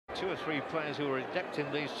two or three players who are adept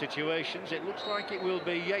in these situations. It looks like it will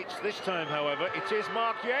be Yates this time, however. It is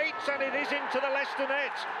Mark Yates, and it is into the Leicester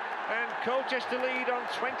net. And Colchester lead on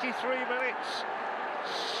 23 minutes.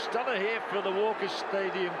 Stunner here for the Walker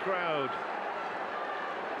Stadium crowd.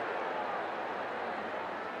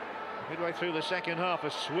 Midway through the second half,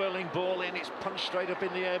 a swirling ball in. It's punched straight up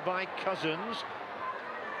in the air by Cousins.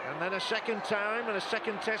 And then a second time and a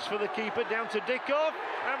second test for the keeper, down to Dickoff,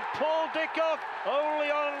 and Paul Dickoff, only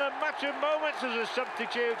on a matter of moments as a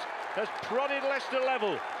substitute, has prodded Leicester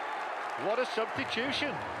level. What a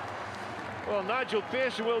substitution. Well, Nigel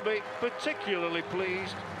Pearson will be particularly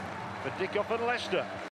pleased for Dickoff and Leicester.